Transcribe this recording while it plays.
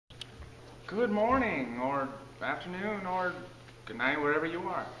good morning, or afternoon, or good night, wherever you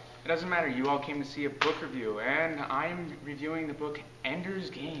are. It doesn't matter, you all came to see a book review, and I'm reviewing the book Ender's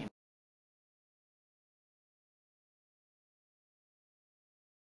Game.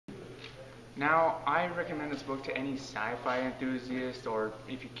 Now, I recommend this book to any sci-fi enthusiast, or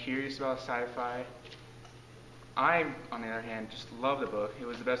if you're curious about sci-fi. I, on the other hand, just love the book. It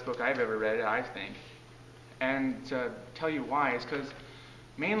was the best book I've ever read, I think. And to tell you why is because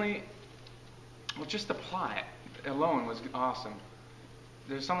mainly, well, just the plot alone was awesome.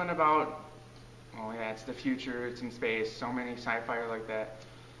 There's something about, oh yeah, it's the future, it's in space, so many sci-fi are like that.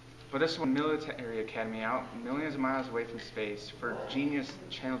 But this one, military academy out millions of miles away from space for genius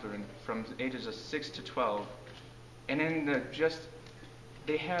children from ages of 6 to 12. And in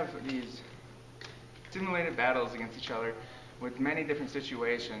they have these simulated battles against each other with many different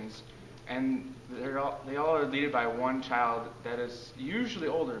situations, and they all are led by one child that is usually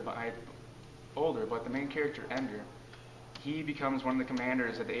older, but the main character, Ender, he becomes one of the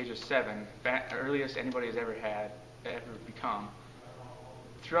commanders at the age of 7, earliest anybody has ever become.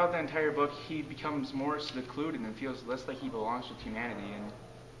 Throughout the entire book, he becomes more secluded and feels less like he belongs to humanity, and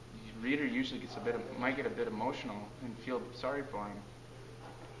the reader usually might get a bit emotional and feel sorry for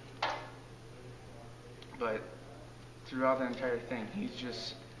him. But throughout the entire thing, he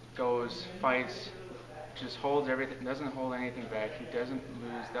just goes, fights, just holds everything, doesn't hold anything back. He doesn't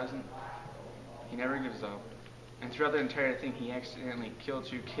lose, he never gives up. And throughout the entire thing, he accidentally killed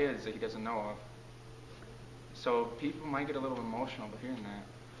 2 kids that he doesn't know of. So people might get a little emotional by hearing that.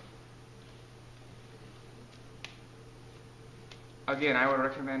 Again, I would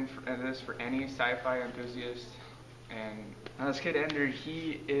recommend this for any sci-fi enthusiast. And now this kid Ender,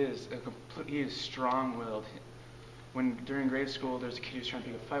 he is strong-willed. During grade school, there's a kid who was trying to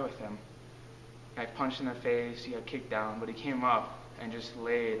pick a fight with him. I punched in the face, he got kicked down, but he came up and just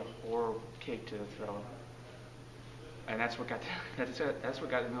laid a horrible kick to the throat. And that's what got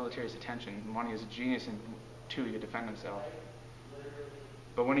the military's attention. 1, he was a genius, and 2, he could defend himself.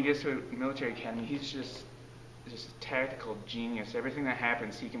 But when he gets to a military academy, he's just a tactical genius. Everything that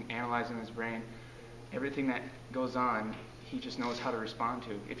happens, he can analyze in his brain. Everything that goes on, he just knows how to respond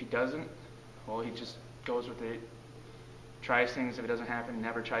to. If he doesn't, well, he just goes with it, tries things. If it doesn't happen,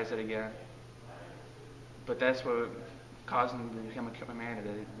 never tries it again. But that's what caused him to become a commander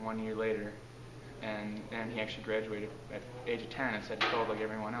 1 year later. And he actually graduated at the age of 10 instead of 12 like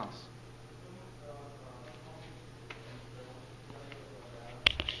everyone else.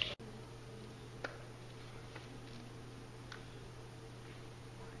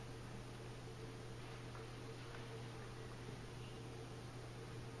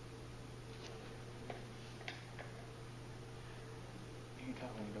 You can tell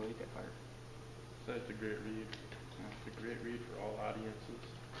when you delete that part. So it's a great read. It's a great read for all audiences.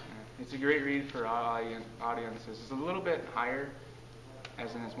 It's a great read for all audiences. It's a little bit higher,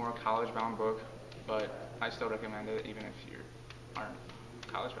 as in it's more a college-bound book, but I still recommend it even if you aren't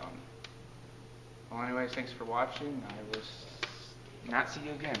college-bound. Well, anyways, thanks for watching. I will not see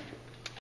you again.